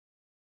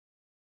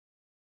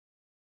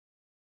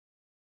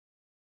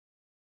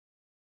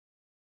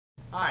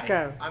Hi,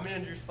 Go. I'm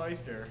Andrew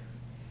Sleister.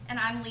 And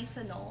I'm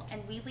Lisa Knoll,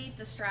 and we lead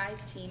the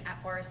Strive team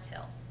at Forest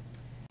Hill.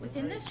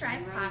 Within the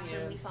Strive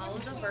classroom, we follow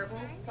the verbal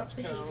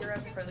behavior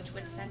approach,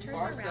 which centers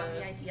around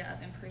the idea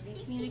of improving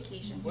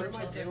communication for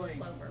children with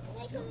low verbal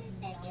skills.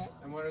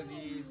 And what are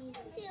these?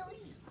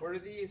 What are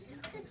these?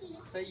 Cookies.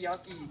 Say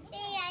yucky.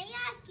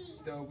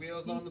 Yucky. The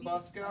wheels on the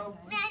bus go?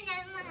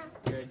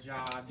 Good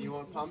job. Do you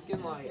want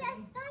pumpkin light? Yes,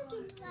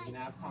 pumpkin You light. can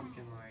have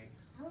pumpkin light.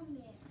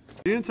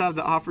 Students have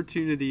the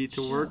opportunity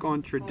to work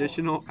on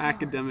traditional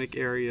academic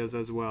areas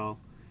as well.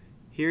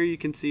 Here you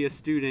can see a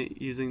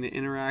student using the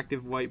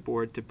interactive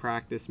whiteboard to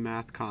practice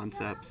math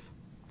concepts.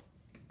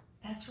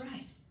 That's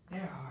right.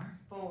 There are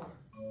 4.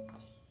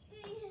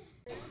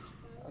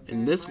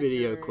 In this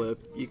video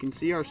clip, you can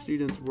see our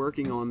students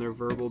working on their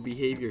verbal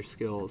behavior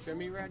skills.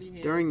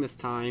 During this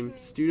time,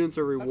 students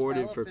are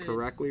rewarded for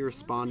correctly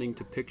responding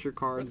to picture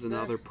cards and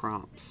other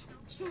prompts.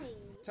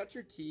 Touch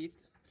your teeth.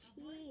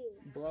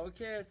 Blow a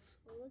kiss.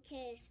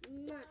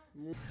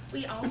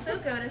 We also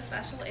go to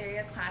special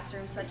area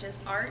classrooms such as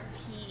art,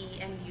 PE,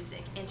 and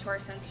music into our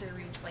sensory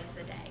room twice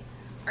a day.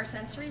 Our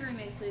sensory room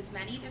includes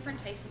many different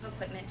types of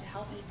equipment to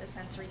help meet the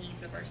sensory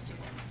needs of our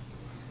students.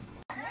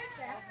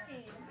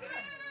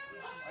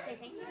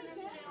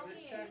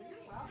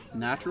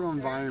 Natural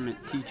environment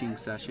teaching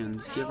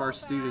sessions give our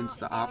students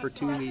the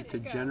opportunity to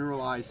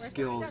generalize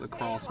skills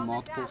across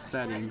multiple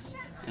settings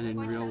and in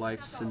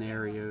real-life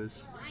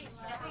scenarios.